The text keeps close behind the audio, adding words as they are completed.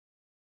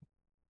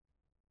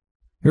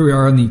Here we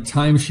are on the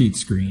Timesheet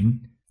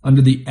screen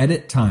under the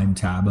Edit Time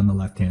tab on the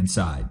left-hand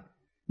side.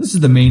 This is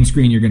the main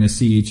screen you're going to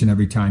see each and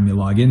every time you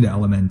log into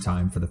LMN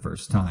Time for the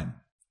first time.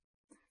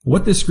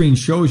 What this screen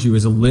shows you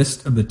is a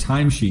list of the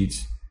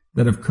timesheets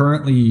that have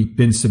currently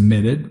been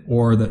submitted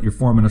or that your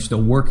foremen are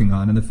still working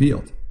on in the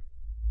field.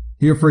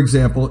 Here, for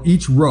example,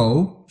 each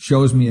row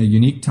shows me a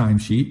unique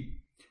timesheet.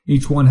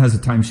 Each one has a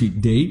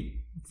timesheet date,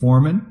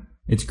 foreman,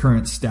 its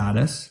current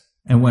status,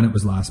 and when it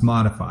was last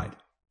modified.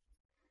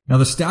 Now,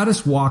 the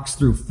status walks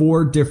through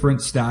 4 different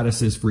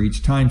statuses for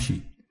each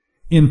timesheet.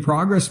 In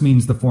progress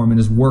means the foreman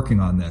is working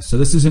on this. So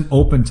this is an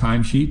open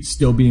timesheet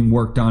still being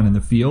worked on in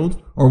the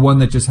field or one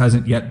that just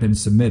hasn't yet been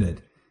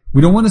submitted.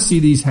 We don't want to see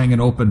these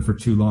hanging open for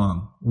too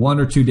long, 1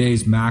 or 2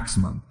 days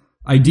maximum.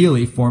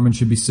 Ideally, foremen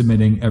should be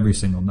submitting every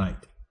single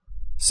night.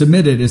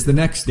 Submitted is the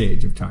next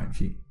stage of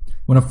timesheet.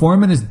 When a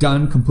foreman is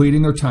done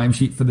completing their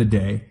timesheet for the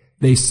day,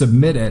 they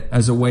submit it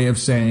as a way of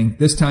saying,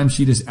 this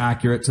timesheet is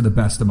accurate to the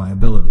best of my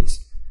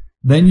abilities.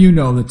 Then you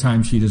know the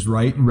timesheet is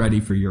right and ready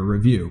for your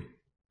review.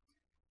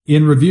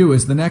 In review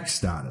is the next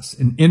status.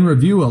 And in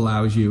review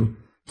allows you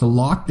to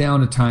lock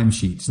down a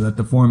timesheet so that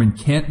the foreman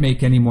can't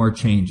make any more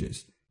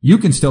changes. You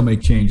can still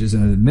make changes as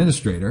an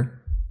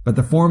administrator, but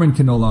the foreman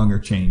can no longer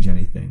change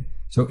anything.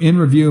 So in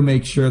review,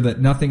 make sure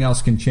that nothing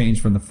else can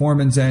change from the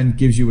foreman's end,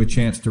 gives you a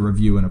chance to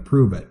review and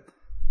approve it.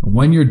 And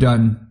when you're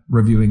done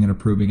reviewing and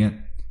approving it,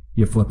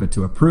 you flip it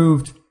to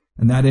approved,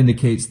 and that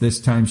indicates this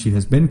timesheet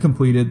has been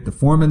completed, the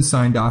foreman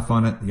signed off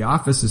on it, the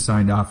office has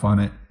signed off on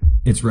it,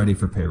 it's ready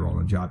for payroll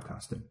and job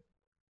costing.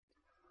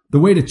 The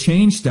way to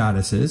change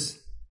statuses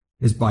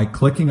is by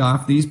clicking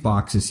off these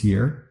boxes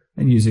here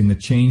and using the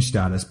change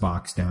status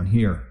box down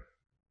here.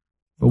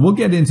 But we'll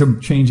get into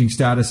changing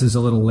statuses a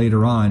little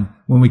later on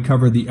when we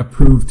cover the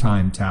Approve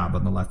Time tab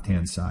on the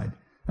left-hand side.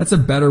 That's a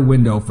better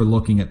window for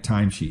looking at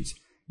timesheets.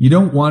 You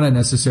don't want to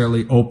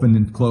necessarily open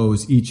and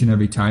close each and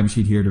every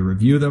timesheet here to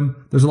review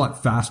them. There's a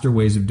lot faster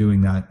ways of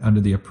doing that under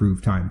the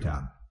Approve Time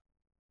tab.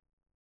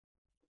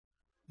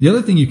 The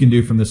other thing you can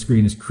do from the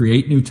screen is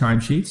create new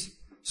timesheets.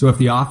 So if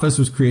the office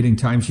was creating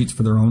timesheets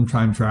for their own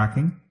time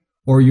tracking,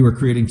 or you were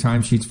creating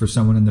timesheets for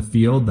someone in the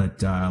field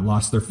that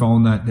lost their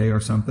phone that day or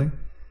something,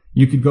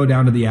 you could go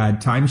down to the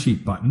Add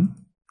Timesheet button,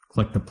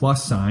 click the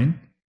plus sign,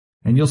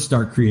 and you'll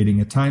start creating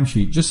a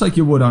timesheet just like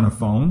you would on a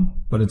phone,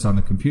 but it's on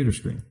the computer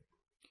screen.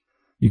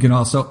 You can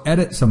also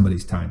edit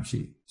somebody's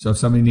timesheet. So if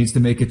somebody needs to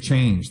make a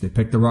change, they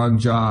picked the wrong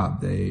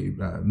job, they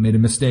made a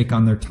mistake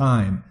on their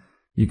time,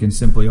 you can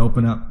simply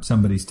open up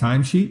somebody's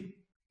timesheet.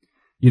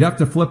 You'd have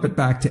to flip it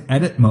back to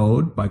edit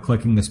mode by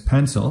clicking this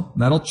pencil.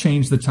 That'll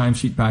change the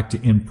timesheet back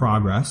to in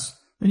progress.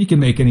 Then you can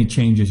make any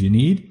changes you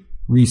need,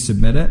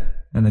 resubmit it,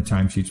 and the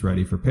timesheet's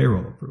ready for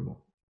payroll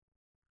approval.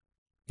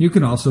 You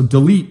can also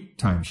delete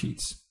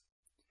timesheets.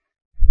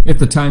 If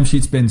the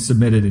timesheet's been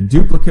submitted in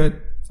duplicate,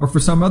 or for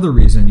some other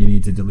reason you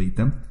need to delete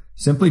them,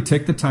 simply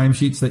tick the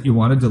timesheets that you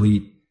want to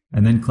delete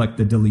and then click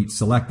the Delete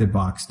Selected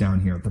box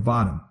down here at the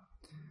bottom.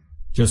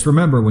 Just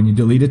remember, when you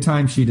delete a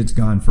timesheet, it's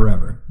gone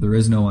forever. There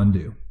is no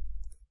undo.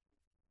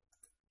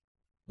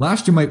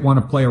 Last, you might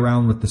want to play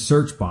around with the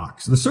search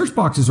box. The search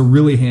box is a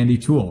really handy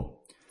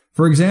tool.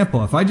 For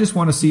example, if I just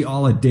want to see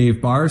all of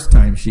Dave Barr's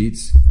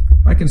timesheets,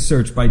 I can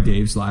search by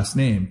Dave's last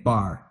name,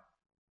 Barr,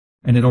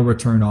 and it'll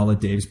return all of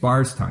Dave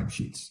Barr's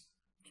timesheets.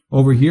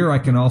 Over here, I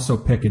can also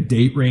pick a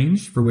date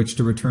range for which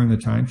to return the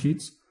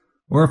timesheets,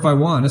 or if I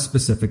want, a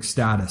specific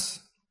status.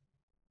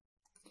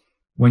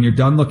 When you're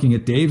done looking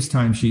at Dave's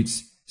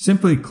timesheets,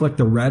 simply click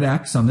the red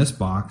X on this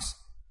box,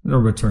 and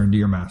it'll return to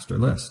your master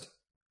list.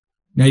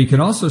 Now you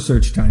can also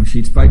search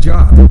timesheets by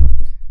job.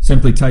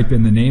 Simply type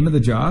in the name of the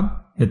job,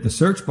 hit the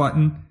search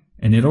button,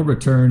 and it'll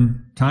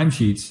return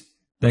timesheets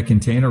that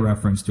contain a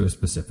reference to a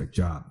specific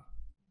job.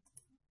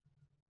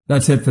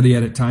 That's it for the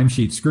Edit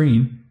Timesheet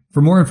screen.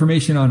 For more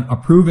information on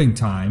approving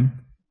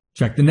time,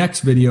 check the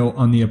next video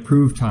on the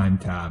Approve Time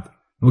tab.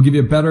 We'll give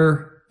you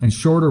better and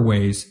shorter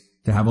ways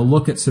to have a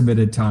look at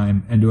submitted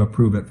time and to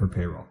approve it for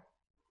payroll.